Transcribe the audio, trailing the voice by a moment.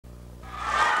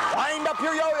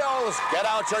your yo-yos, get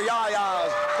out your yayas,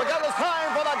 because it's time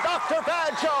for the Dr.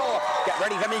 Fad Show. Get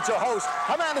ready to meet your host.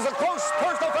 A man is a close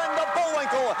personal friend of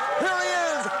Bullwinkle. Here he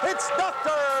is. It's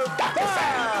Dr.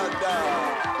 Fad.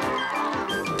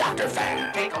 Dr.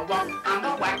 Fad. Take a walk on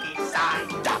the wacky side.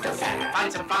 Dr. Fad.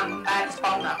 Find some fun that is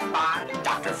bona fide.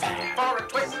 Dr. Fad. For a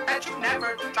twist that you've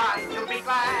never tried, you'll be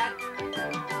glad.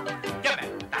 You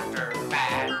met Dr.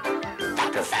 Fad.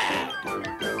 Dr. Fad.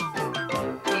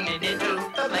 Tuning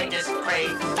into the latest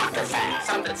craze. Dr. Fad.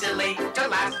 Something silly to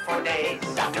last for days.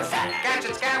 Dr. Fad.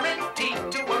 Gadgets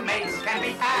guaranteed to amaze can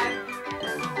be had.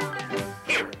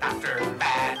 Here, Dr.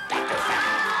 Fad. Dr.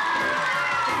 Fad.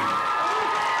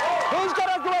 Who's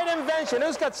got a great invention?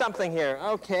 Who's got something here?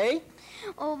 Okay.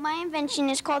 Oh, my invention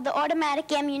is called the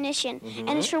automatic ammunition,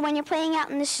 and it's for when you're playing out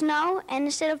in the snow, and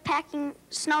instead of packing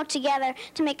snow together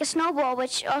to make a snowball,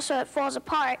 which also it falls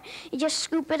apart, you just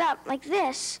scoop it up like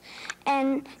this,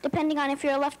 and depending on if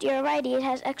you're a lefty or a righty, it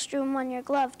has extra room on your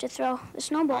glove to throw the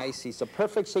snowball. I see. So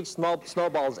perfect shape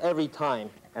snowballs every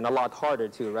time, and a lot harder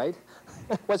too, right?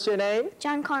 What's your name?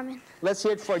 John Carmen. Let's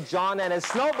hear it for John and his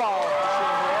snowball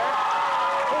machine here.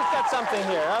 Who's got something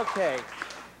here? Okay.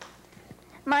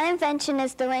 My invention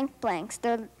is the rink blanks.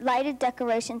 They're lighted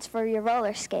decorations for your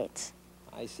roller skates.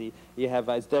 I see. You have,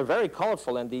 they're very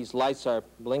colorful, and these lights are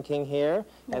blinking here.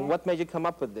 Yeah. And what made you come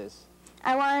up with this?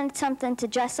 I wanted something to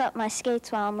dress up my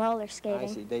skates while I'm roller skating.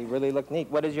 I see. They really look neat.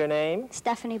 What is your name?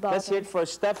 Stephanie Baldwin. Let's hear it for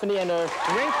Stephanie and her rink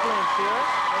blinks here.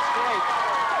 That's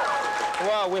great.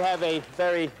 Well, we have a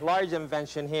very large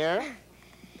invention here.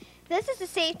 This is a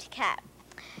safety cap.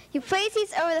 You place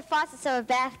these over the faucets of a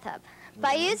bathtub.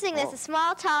 By using this, a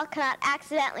small child cannot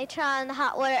accidentally turn on the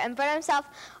hot water and burn himself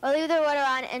or leave the water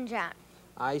on and drown.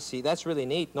 I see. That's really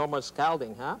neat. No more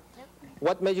scalding, huh? Yep.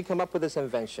 What made you come up with this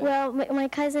invention? Well, my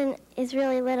cousin is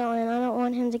really little, and I don't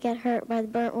want him to get hurt by the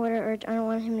burnt water, or I don't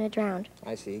want him to drown.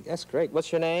 I see. That's great.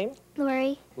 What's your name?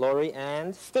 Lori. Lori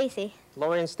and? Stacy.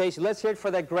 Lori and Stacy. Let's hear it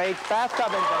for the great bathtub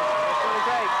invention. That's really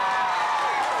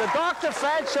great. The Dr.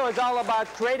 Fad Show is all about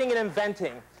creating and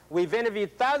inventing. We've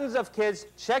interviewed thousands of kids,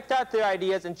 checked out their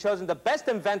ideas, and chosen the best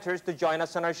inventors to join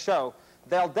us on our show.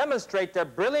 They'll demonstrate their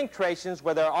brilliant creations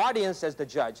with our audience as the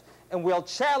judge, and we'll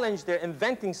challenge their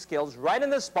inventing skills right in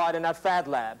the spot in our Fad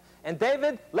Lab. And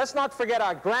David, let's not forget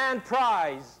our grand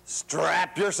prize.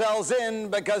 Strap yourselves in,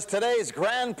 because today's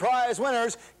grand prize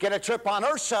winners get a trip on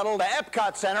Earth Shuttle to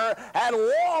Epcot Center at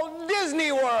Walt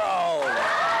Disney World.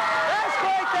 That's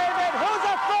great, David. Who's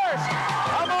up first?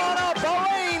 Come on up,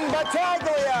 Elaine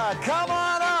Battaglia. Come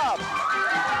on up.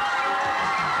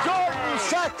 Jordan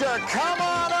Schechter, come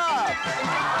on up.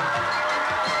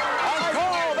 And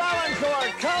Paul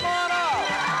Valancourt, come on up.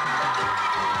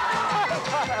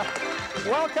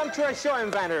 Welcome to our show,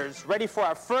 inventors. Ready for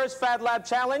our first Fad Lab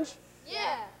challenge?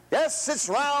 Yeah. Yes, it's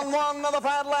round one of the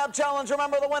Fad Lab Challenge.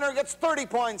 Remember, the winner gets 30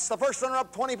 points, the first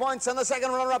runner-up 20 points, and the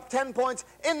second runner-up 10 points.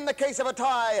 In the case of a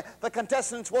tie, the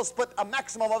contestants will split a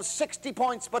maximum of 60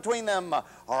 points between them. All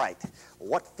right,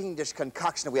 what fiendish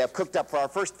concoction do we have cooked up for our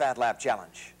first Fad Lab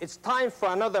Challenge? It's time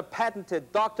for another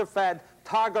patented Dr. Fad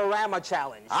Targarama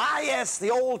challenge. Ah, yes,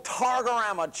 the old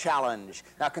Targarama challenge.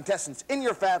 Now, contestants, in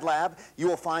your Fad Lab, you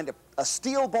will find a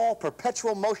steel ball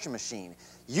perpetual motion machine.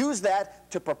 Use that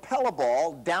to propel a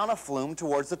ball down a flume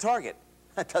towards the target.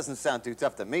 That doesn't sound too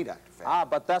tough to me, Dr. Fad. Ah,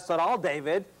 but that's not all,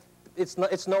 David. It's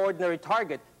no ordinary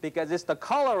target, because it's the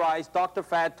colorized Dr.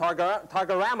 Fad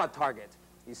Targarama target.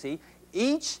 You see,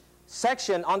 each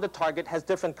section on the target has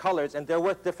different colors, and they're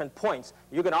worth different points.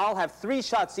 You can all have 3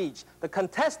 shots each. The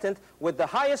contestant with the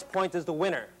highest point is the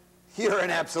winner. You're an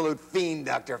absolute fiend,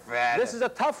 Dr. Fad. This is a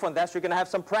tough one. That's where you're going to have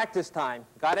some practice time.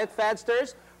 Got it,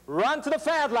 Fadsters? Run to the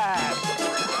Fad Lab.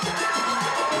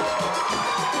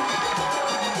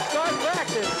 Start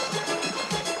practice.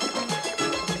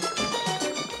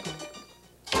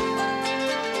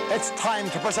 It's time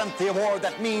to present the award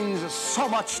that means so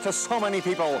much to so many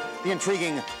people. The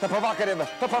intriguing, the provocative,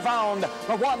 the profound,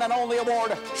 the one and only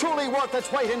award, truly worth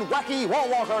its weight in wacky wall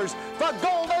walkers, the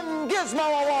Golden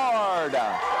Gizmo Award.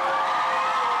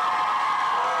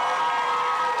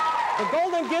 The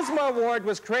Golden Gizmo Award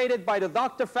was created by the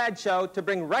Dr. Fad Show to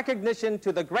bring recognition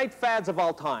to the great fads of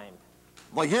all time.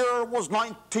 The year was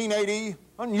 1980,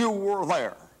 and you were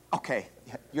there. Okay,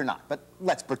 you're not, but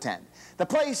let's pretend. The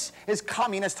place is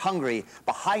communist Hungary,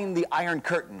 behind the Iron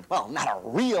Curtain. Well, not a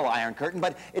real Iron Curtain,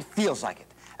 but it feels like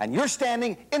it. And you're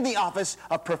standing in the office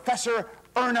of Professor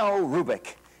Erno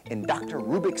Rubik. In Dr.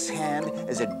 Rubik's hand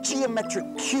is a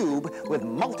geometric cube with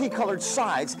multicolored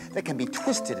sides that can be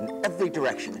twisted in every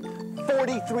direction.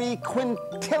 43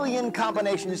 quintillion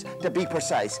combinations to be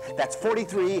precise. That's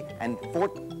 43 and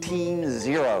 14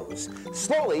 zeros.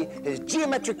 Slowly, his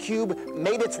geometric cube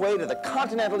made its way to the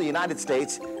continental United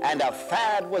States, and a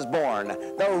fad was born,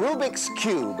 the Rubik's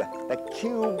Cube. The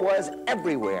cube was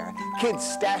everywhere. Kids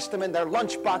stashed them in their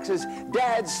lunch boxes,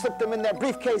 dads slipped them in their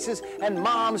briefcases, and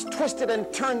moms twisted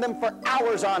and turned them for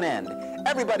hours on end.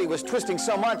 Everybody was twisting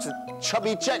so much that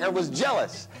Chubby Checker was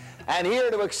jealous. And here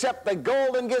to accept the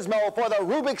golden gizmo for the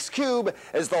Rubik's Cube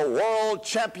is the world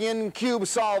champion cube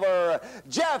solver,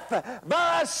 Jeff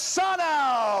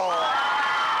Bassano!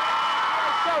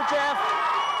 So, Jeff.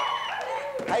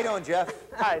 How you doing, Jeff?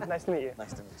 Hi, nice to meet you.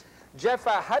 Nice to meet you. Jeff,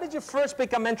 how did you first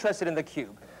become interested in the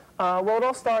cube? Well, it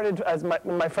all started as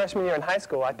my freshman year in high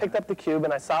school. I picked up the cube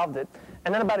and I solved it.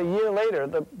 And then about a year later,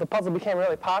 the puzzle became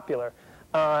really popular.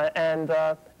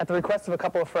 At the request of a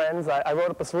couple of friends, I wrote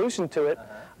up a solution to it.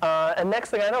 And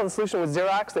next thing I know, the solution was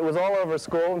Xeroxed. It was all over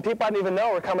school, and people I didn't even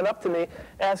know were coming up to me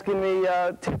asking me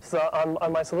tips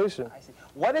on my solution. I see.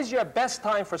 What is your best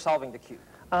time for solving the cube?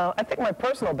 I think my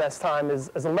personal best time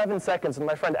is 11 seconds, and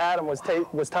my friend Adam was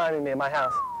timing me in my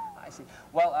house. I see.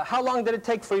 Well, how long did it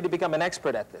take for you to become an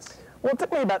expert at this? Well, it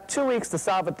took me about 2 weeks to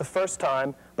solve it the first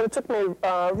time, but it took me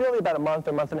really about a month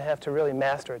or month and a half to really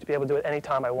master it, to be able to do it any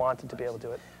time I wanted to be able to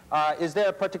do it. Is there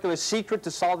a particular secret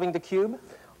to solving the cube?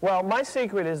 Well, my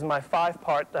secret is my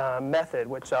 5-part method,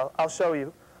 which I'll show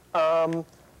you. The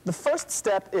first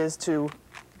step is to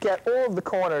get all of the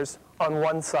corners on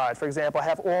one side. For example, I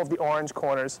have all of the orange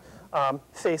corners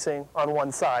facing on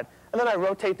one side. And then I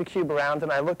rotate the cube around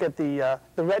and I look at the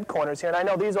red corners here, and I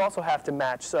know these also have to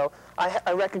match. So there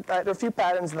are a few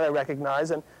patterns that I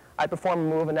recognize, and I perform a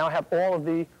move, and now I have all of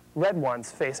the red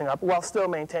ones facing up while still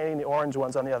maintaining the orange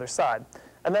ones on the other side.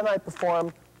 And then I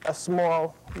perform a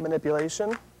small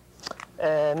manipulation,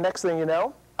 and next thing you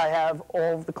know, I have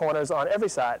all of the corners on every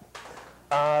side.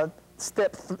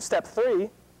 Step 3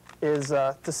 is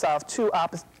to solve two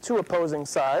opposing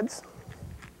sides.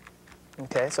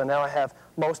 Okay, so now I have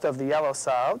most of the yellow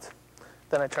solved.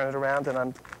 Then I turn it around and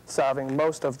I'm solving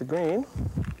most of the green.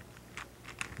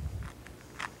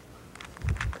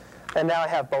 And now I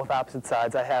have both opposite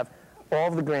sides. I have all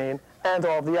of the green and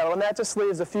all of the yellow. And that just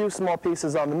leaves a few small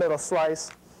pieces on the middle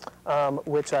slice,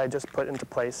 which I just put into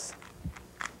place.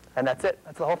 And that's it.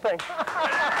 That's the whole thing.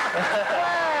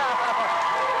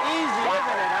 Easy,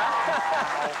 isn't it,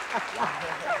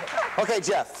 huh? Okay,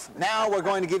 Jeff, now we're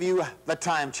going to give you the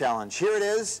time challenge. Here it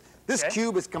is. This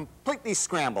cube is completely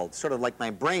scrambled, sort of like my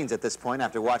brains at this point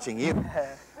after watching you.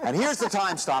 And here's the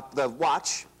time stop, the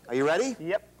watch. Are you ready?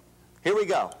 Yep. Here we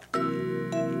go.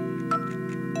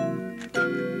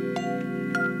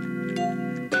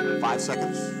 5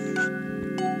 seconds.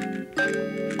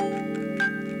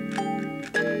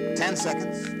 10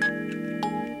 seconds.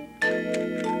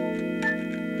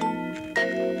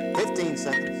 15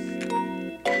 seconds.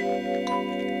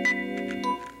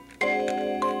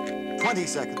 20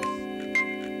 seconds.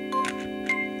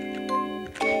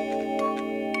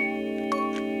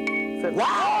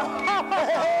 Wow!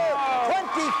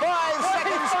 25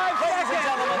 seconds, ladies and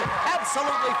gentlemen.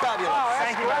 Absolutely fabulous. Oh,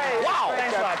 Thank you. Wow.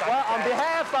 Thanks a lot, Dr. Well, on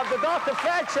behalf of the Dr.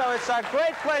 Fad Show, it's a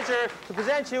great pleasure to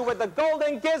present you with the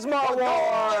Golden Gizmo Award.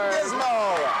 Golden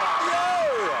Gizmo.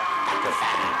 Yay! Dr.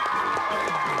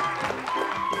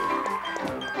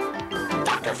 Fad.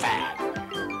 Dr. Fad.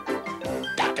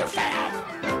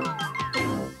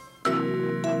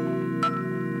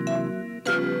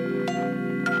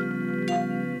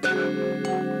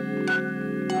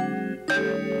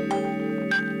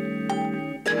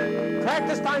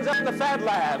 Practice time's up in the Fad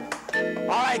Lab.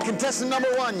 All right, contestant number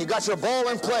 1, you got your ball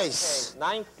in place.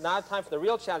 Okay, now time for the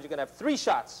real challenge. You're going to have 3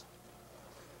 shots.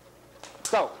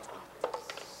 So,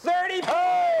 30 points.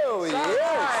 Oh, yes.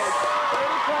 Right.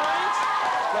 30 points.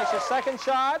 That's your second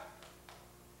shot.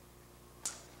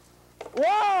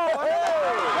 Whoa! Another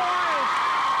 30 points.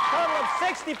 Total of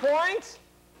 60 points.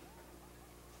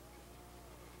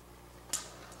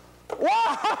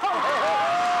 Whoa!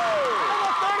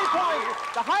 Another 30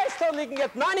 points. The highest total you can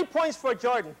get, 90 points for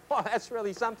Jordan. Oh, that's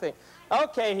really something.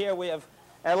 Okay, here we have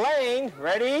Elaine.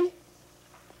 Ready?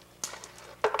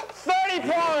 30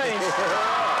 points.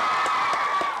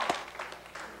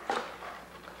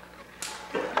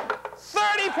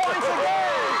 30 points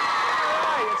again. All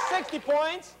right, it's 60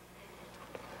 points.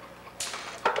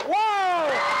 Whoa!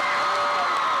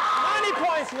 90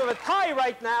 points. We have a tie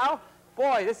right now.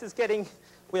 Boy, this is getting...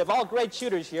 We have all great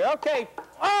shooters here. Okay.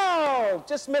 Oh,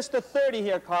 just missed the 30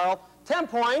 here, Carl. 10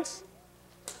 points.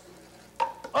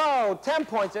 Oh, 10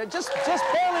 points. Just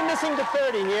barely missing the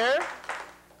 30 here.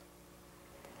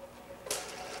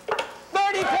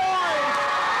 30 points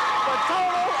for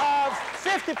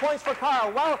 60 points for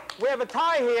Carl. Well, we have a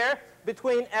tie here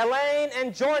between Elaine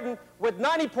and Jordan with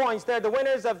 90 points. They're the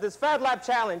winners of this Fad Lab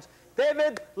Challenge.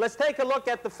 David, let's take a look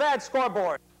at the Fad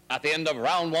scoreboard. At the end of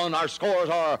round one, our scores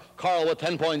are Carl with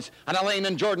 10 points and Elaine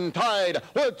and Jordan tied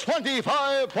with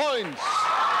 25 points.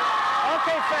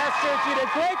 Okay, Fad Kids, you did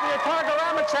great in your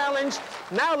Targarama Challenge.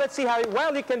 Now let's see how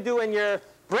well you can do in your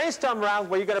brainstorm round,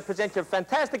 where you're going to present your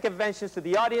fantastic inventions to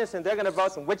the audience, and they're going to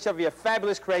vote on which of your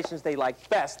fabulous creations they like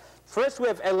best. First, we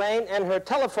have Elaine and her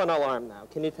telephone alarm now.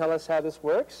 Can you tell us how this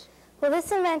works? Well,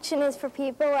 this invention is for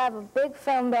people who have a big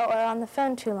phone bill or are on the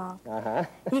phone too long.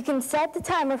 You can set the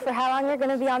timer for how long you're going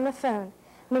to be on the phone.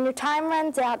 When your time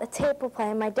runs out, a tape will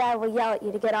play, and my dad will yell at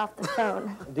you to get off the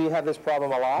phone. Do you have this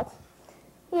problem a lot?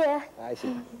 Yeah. I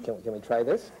see. Can we try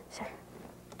this? Sure.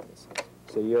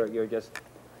 So you're just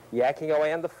yakking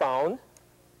away on the phone.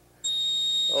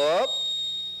 Oh.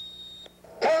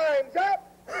 Time's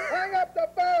up! Hang up the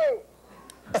phone!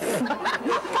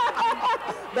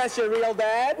 That's your real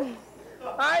dad?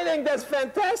 I think that's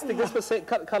fantastic. This will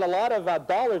cut a lot of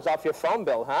dollars off your phone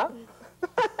bill, huh?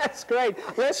 That's great.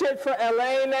 Let's hear it for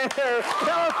Elaine and her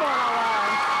telephone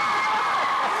alarm.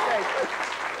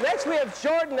 Next, we have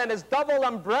Jordan and his double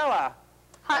umbrella.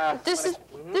 This is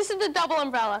the double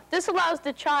umbrella. This allows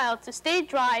the child to stay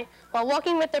dry while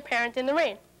walking with their parent in the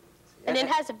rain. And it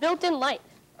has a built-in light.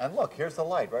 And look, here's the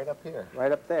light right up here.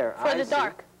 Right up there. For the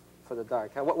dark. For the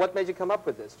dark. What made you come up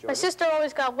with this, Jordan? My sister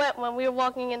always got wet when we were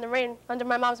walking in the rain under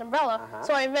my mom's umbrella,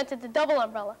 so I invented the double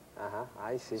umbrella.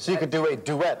 I see. So you could do a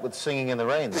duet with Singing in the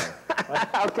Rain then.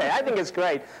 Okay, I think it's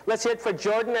great. Let's hear it for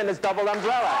Jordan and his double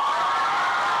umbrella.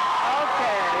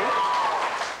 Okay.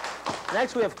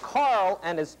 Next, we have Carl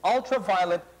and his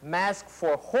ultraviolet mask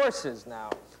for horses now.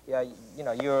 Yeah, you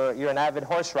know, you're an avid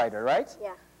horse rider, right?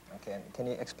 Yeah. Okay, can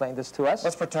you explain this to us?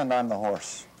 Let's pretend I'm the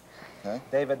horse. Okay.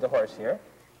 David, the horse here.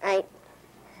 Right.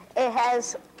 It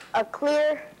has a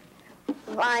clear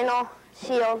vinyl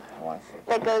shield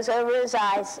that goes over his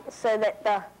eyes so that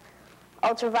the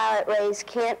ultraviolet rays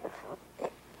can't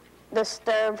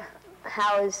disturb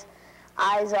how his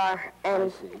eyes are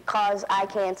and cause eye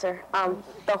cancer.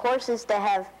 The horses that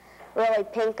have really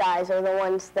pink eyes are the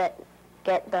ones that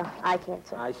get the eye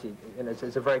cancer. I see. And it's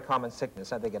a very common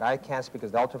sickness. They get eye cancer because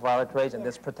of the ultraviolet rays, and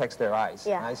this protects their eyes.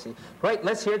 Yeah. I see. Great.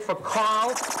 Let's hear it for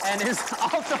Carl and his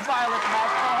ultraviolet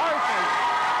mask for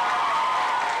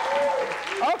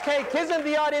horses. Okay, kids in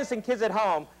the audience and kids at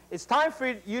home, it's time for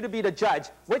you to be the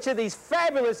judge. Which of these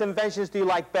fabulous inventions do you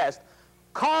like best?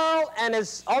 Carl and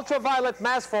his ultraviolet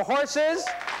mask for horses,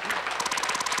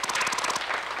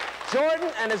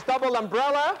 Jordan and his double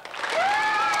umbrella,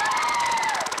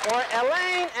 or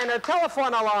Elaine and her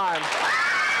telephone alarm?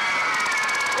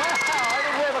 Well, I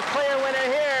think we have a clear winner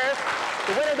here.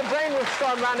 The winner of the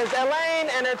brainstorm round is Elaine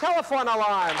and her telephone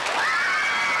alarm.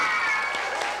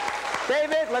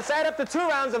 David, let's add up the 2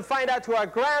 rounds and find out who our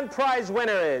grand prize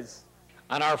winner is.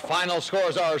 And our final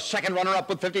scores are second runner-up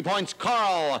with 50 points,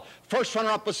 Carl. First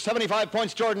runner-up with 75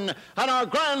 points, Jordan. And our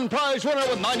grand prize winner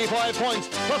with 95 points,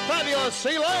 the fabulous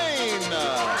Elaine.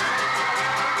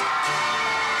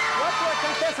 What do our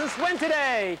contestants win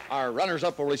today? Our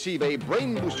runners-up will receive a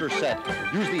brain booster set.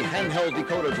 Use the handheld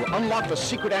decoder to unlock the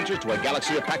secret answers to a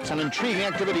galaxy of facts and intriguing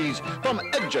activities from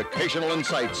educational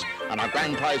insights. And our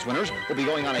grand prize winners will be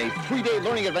going on a 3-day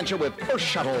learning adventure with Earth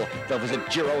Shuttle. They'll visit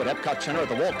Giro at Epcot Center at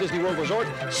the Walt Disney World Resort,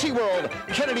 SeaWorld,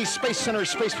 Kennedy Space Center,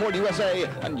 Spaceport USA,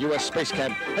 and U.S. Space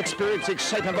Camp. Experience the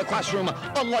excitement of a classroom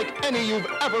unlike any you've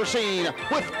ever seen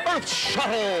with Earth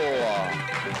Shuttle.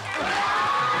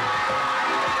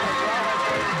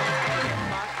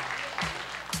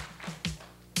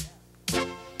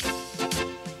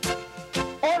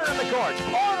 Order in the court!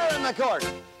 Order in the court!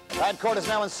 The Fad Court is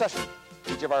now in session.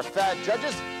 Each of our Fad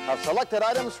judges have selected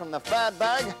items from the Fad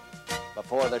bag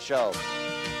before the show.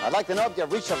 I'd like to know if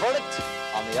you've reached a verdict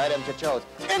on the items you chose.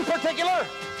 In particular,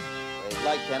 we'd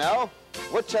like to know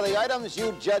which of the items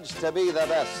you judged to be the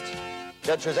best.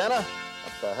 Judge Susanna,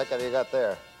 what the heck have you got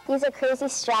there? These are crazy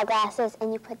straw glasses,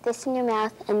 and you put this in your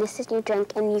mouth, and this is your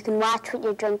drink, and you can watch what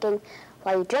you're drinking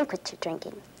while you drink what you're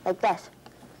drinking, like this.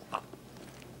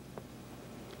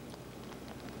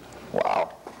 Wow.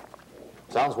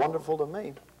 Sounds wonderful to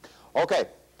me. Okay.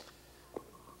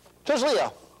 Judge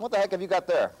Leah, what the heck have you got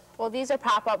there? Well, these are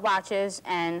pop-up watches,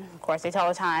 and of course they tell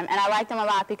the time. And I like them a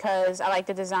lot because I like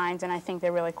the designs, and I think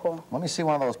they're really cool. Let me see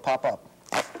one of those pop up.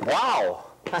 Wow,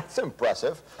 that's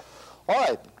impressive. All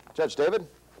right, Judge David,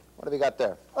 what have you got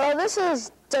there? Well, this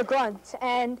is the grunt,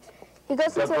 and he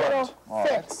goes into little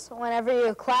fits whenever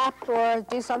you clap or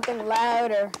do something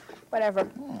loud or whatever.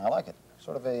 I like it.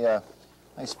 Sort of a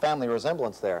nice family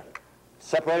resemblance there.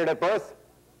 Separated at birth,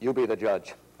 you be the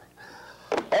judge.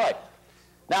 All right.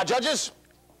 Now, judges,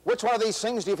 which one of these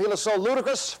things do you feel is so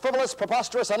ludicrous, frivolous,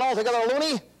 preposterous, and altogether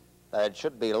loony that it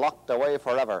should be locked away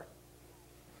forever?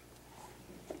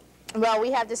 Well,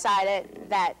 we have decided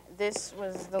that this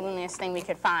was the looniest thing we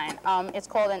could find. It's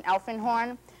called an elfin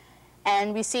horn,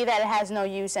 and we see that it has no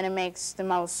use and it makes the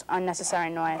most unnecessary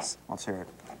noise. Let's hear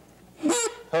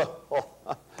it.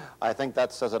 I think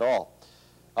that says it all.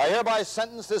 I hereby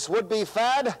sentence this would-be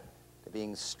fad to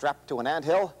being strapped to an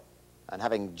anthill and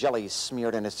having jelly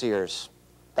smeared in its ears.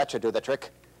 That should do the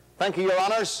trick. Thank you, Your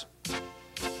Honors.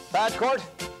 Fad Court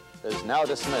is now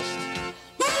dismissed.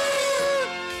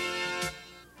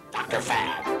 Dr.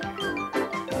 Fad.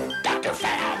 Dr.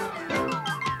 Fad.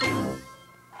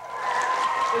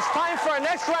 It's time for our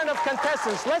next round of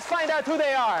contestants. Let's find out who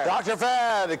they are. Dr.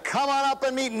 Fad, come on up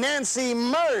and meet Nancy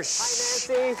Mersch.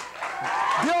 Hi, Nancy.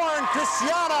 Bjorn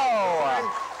Cristiano.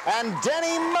 And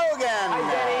Denny Mogan. Hi,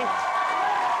 Denny.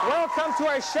 Welcome to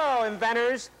our show,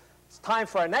 inventors. It's time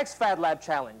for our next Fad Lab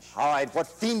challenge. All right, what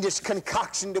fiendish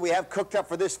concoction do we have cooked up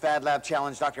for this Fad Lab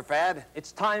challenge, Dr. Fad?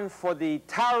 It's time for the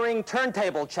towering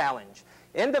turntable challenge.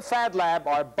 In the Fad Lab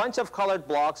are a bunch of colored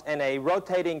blocks and a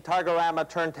rotating Targarama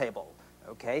turntable,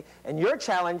 okay? And your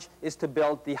challenge is to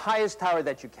build the highest tower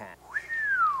that you can.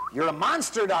 You're a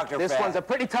monster, Dr. Fad. This one's a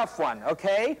pretty tough one,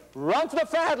 okay? Run to the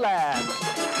Fad Lab.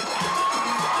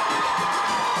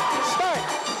 Start.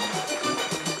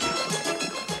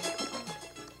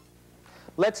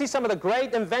 Let's see some of the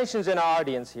great inventions in our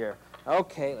audience here.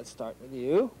 Okay, let's start with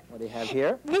you. What do you have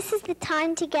here? This is the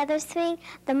time together swing.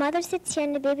 The mother sits here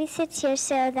and the baby sits here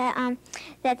so that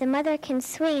that the mother can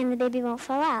swing and the baby won't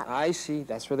fall out. I see.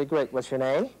 That's really great. What's your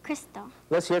name? Crystal.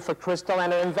 Let's hear it for Crystal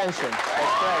and her invention.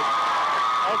 That's great.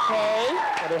 Okay,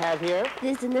 what do you have here?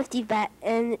 This is a nifty bat,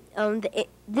 and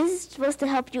this is supposed to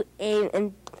help you aim,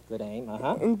 and good aim.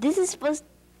 And this is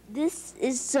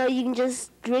so you can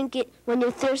just drink it when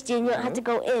you're thirsty and you don't have to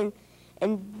go in.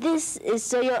 And this is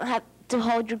so you don't have to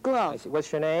hold your glove.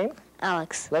 What's your name?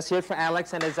 Alex. Let's hear it for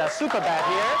Alex and his super bat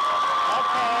here.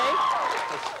 Okay.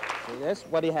 Let's see this.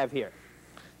 What do you have here?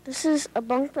 This is a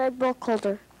bunk bed book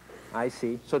holder. I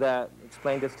see. So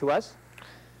explain this to us.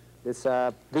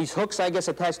 These hooks, I guess,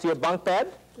 attached to your bunk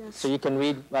bed? Yes. So you can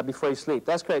read before you sleep.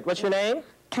 That's great. What's your name?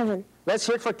 Kevin. Let's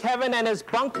hear it for Kevin and his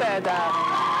bunk bed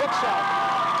bookshelf.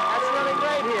 That's really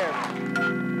great here.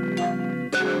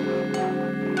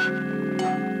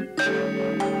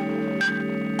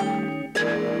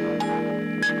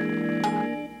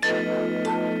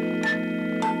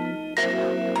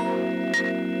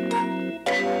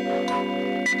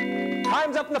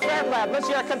 Time's up in the Fad Lab. Let's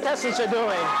see how our contestants are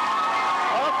doing.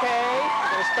 Okay, we're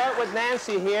going to start with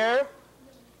Nancy here.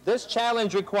 This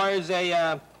challenge requires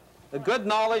a good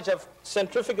knowledge of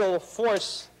centrifugal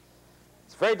force.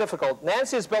 It's very difficult.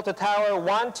 Nancy has built a tower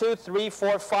 1, 2, 3,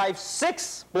 4, 5,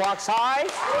 6 blocks high.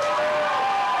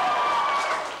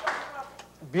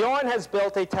 Bjorn has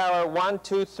built a tower 1,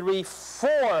 2, 3,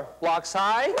 4 blocks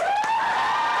high.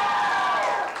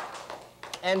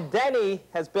 And Denny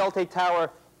has built a tower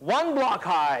 1 block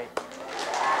high.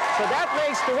 So that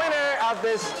makes the winner of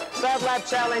this Fad Lab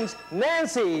challenge,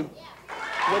 Nancy, with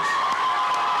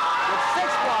 6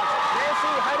 blocks.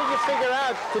 Nancy, how did you figure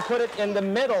out to put it in the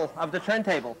middle of the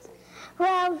turntable?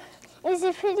 Well, it's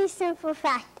a pretty simple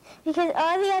fact because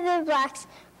all the other blocks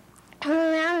are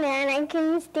around there and I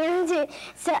couldn't stand it.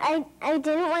 So I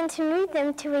didn't want to move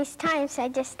them to waste time, so I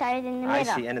just started in the middle. I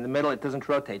see, and in the middle it doesn't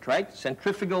rotate, right?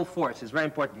 Centrifugal force is very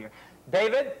important here.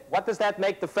 David, what does that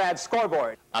make the Fad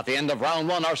scoreboard? At the end of round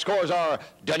 1, our scores are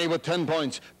Denny with 10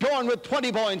 points, Bjorn with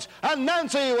 20 points, and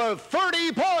Nancy with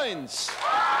 30 points.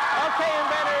 Okay,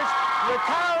 inventors, your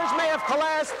towers may have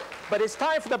collapsed, but it's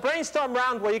time for the brainstorm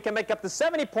round where you can make up to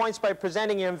 70 points by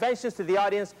presenting your inventions to the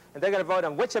audience, and they're going to vote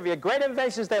on which of your great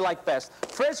inventions they like best.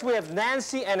 First, we have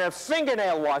Nancy and her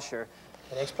fingernail washer.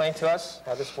 Can you explain to us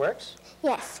how this works?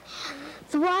 Yes.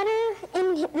 The water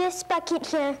in this bucket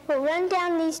here will run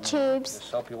down these tubes. There's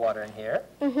soapy water in here.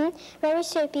 Very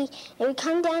soapy. It would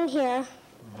come down here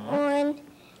on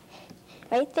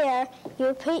right there. You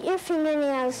would put your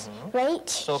fingernails right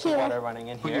soapy here. Water running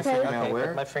in here. Right. Okay,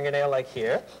 put my fingernail like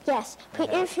here. Yes.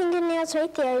 Put your fingernails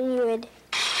right there and you would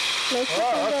make your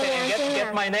fingernails and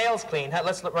get my nails clean.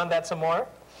 Let's run that some more.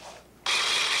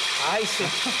 I see.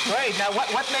 Great. Now,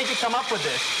 what made you come up with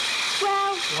this?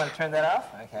 Well, you want to turn that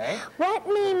off? Okay. What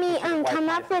made me come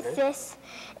up with this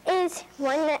is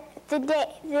the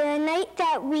night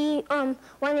that we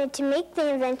wanted to make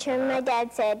the invention, my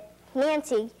dad said,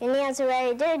 Nancy, your nails are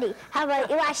very dirty. How about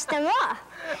you wash them off?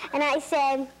 And I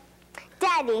said,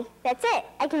 Daddy, that's it.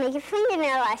 I can make a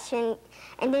fingernail wash. And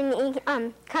And then he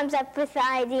comes up with the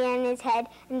idea in his head,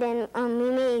 and then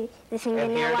we made the fingernail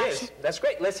washer. And here it is. That's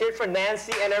great. Let's hear it for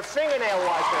Nancy and her fingernail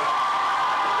washer.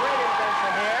 Great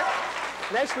invention here.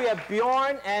 Next, we have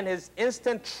Bjorn and his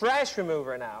instant trash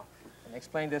remover now. Can you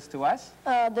explain this to us?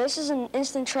 This is an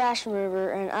instant trash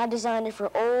remover, and I designed it for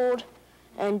old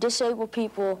and disabled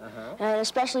people, and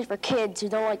especially for kids who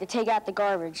don't like to take out the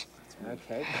garbage.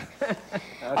 Okay.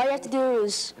 All you have to do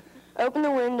is open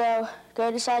the window, go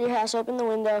to the side of your house, open the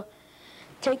window,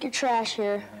 take your trash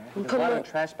here, and put a lot it of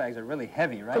trash bags are really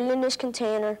heavy, right? put it in this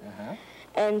container,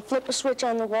 and flip a switch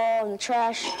on the wall, and the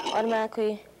trash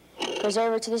automatically goes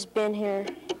over to this bin here.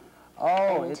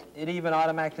 Oh, it even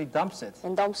automatically dumps it.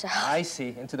 And dumps out. I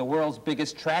see, into the world's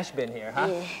biggest trash bin here, huh?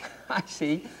 Yeah. I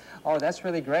see. Oh, that's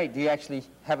really great. Do you actually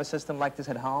have a system like this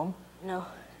at home? No,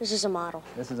 this is a model.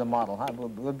 This is a model, huh?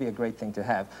 Would be a great thing to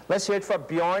have. Let's hear it for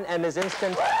Bjorn and his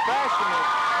instant trash remover.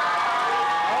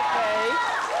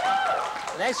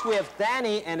 Okay. Next, we have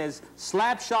Danny and his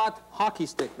slap shot hockey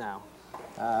stick now.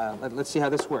 Let's see how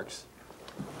this works.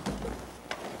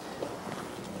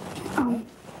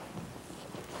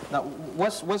 Now,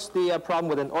 what's the problem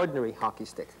with an ordinary hockey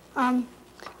stick?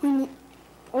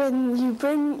 When you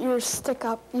bring your stick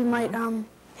up, you might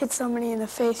hit somebody in the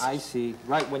face. I see.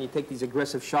 Right, when you take these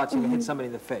aggressive shots, you can hit somebody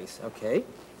in the face. Okay.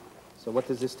 So what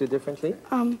does this do differently?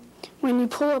 When you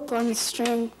pull up on the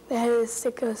string, the head of the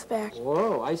stick goes back.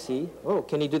 Whoa, I see. Oh,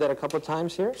 can you do that a couple of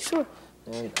times here? Sure.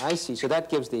 And I see. So that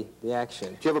gives the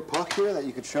action. Do you have a puck here that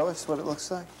you could show us what it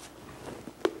looks like?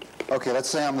 Okay, let's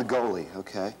say I'm the goalie,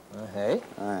 okay? Okay.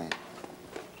 All right.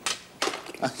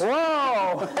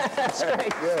 Whoa! That's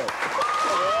great. Good.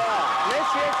 Yeah.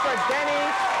 Let's hear it for Denny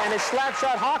and his slap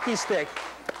shot hockey stick.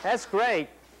 That's great.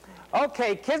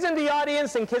 Okay, kids in the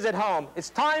audience and kids at home, it's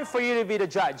time for you to be the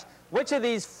judge. Which of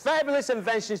these fabulous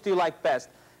inventions do you like best?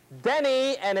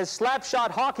 Denny and his slap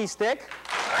shot hockey stick.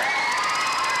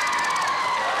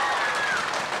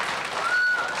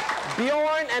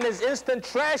 Bjorn and his instant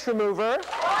trash remover.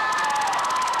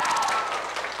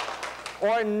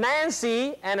 Or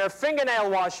Nancy and her fingernail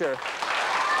washer.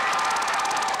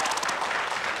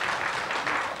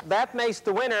 That makes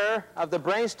the winner of the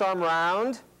brainstorm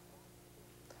round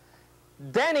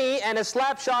Denny and his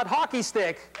slap shot hockey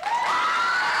stick.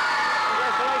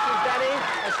 Congratulations, Denny.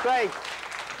 That's great.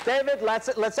 David,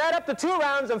 let's add up the 2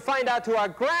 rounds and find out who our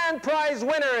grand prize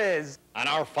winner is. And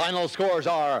our final scores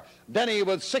are Denny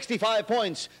with 65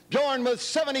 points, Bjorn with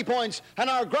 70 points, and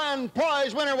our grand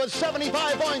prize winner with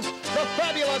 75 points, the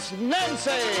fabulous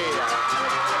Nancy.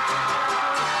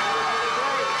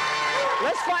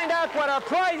 Let's find out what our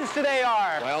prizes today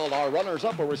are. Well, our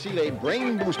runners-up will receive a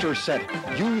brain booster set.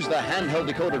 Use the handheld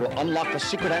decoder to unlock the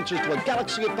secret answers to a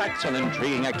galaxy of facts and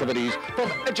intriguing activities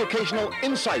from educational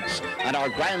insights. And our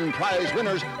grand prize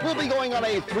winners will be going on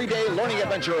a 3-day learning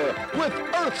adventure with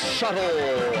Earth Shuttle.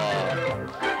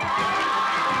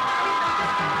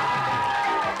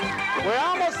 We're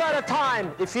almost out of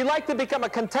time. If you'd like to become a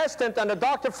contestant on the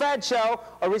Dr. Fad Show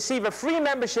or receive a free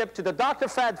membership to the Dr.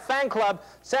 Fad fan club,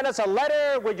 send us a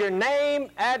letter with your name,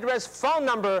 address, phone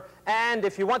number, and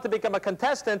if you want to become a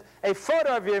contestant, a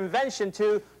photo of your invention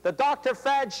to the Dr.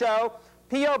 Fad Show,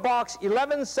 P.O. Box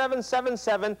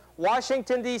 11777,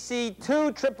 Washington, D.C.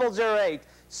 20008.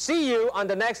 See you on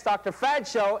the next Dr. Fad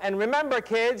Show. And remember,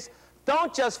 kids,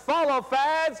 don't just follow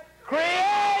fads, create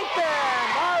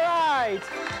them! All right.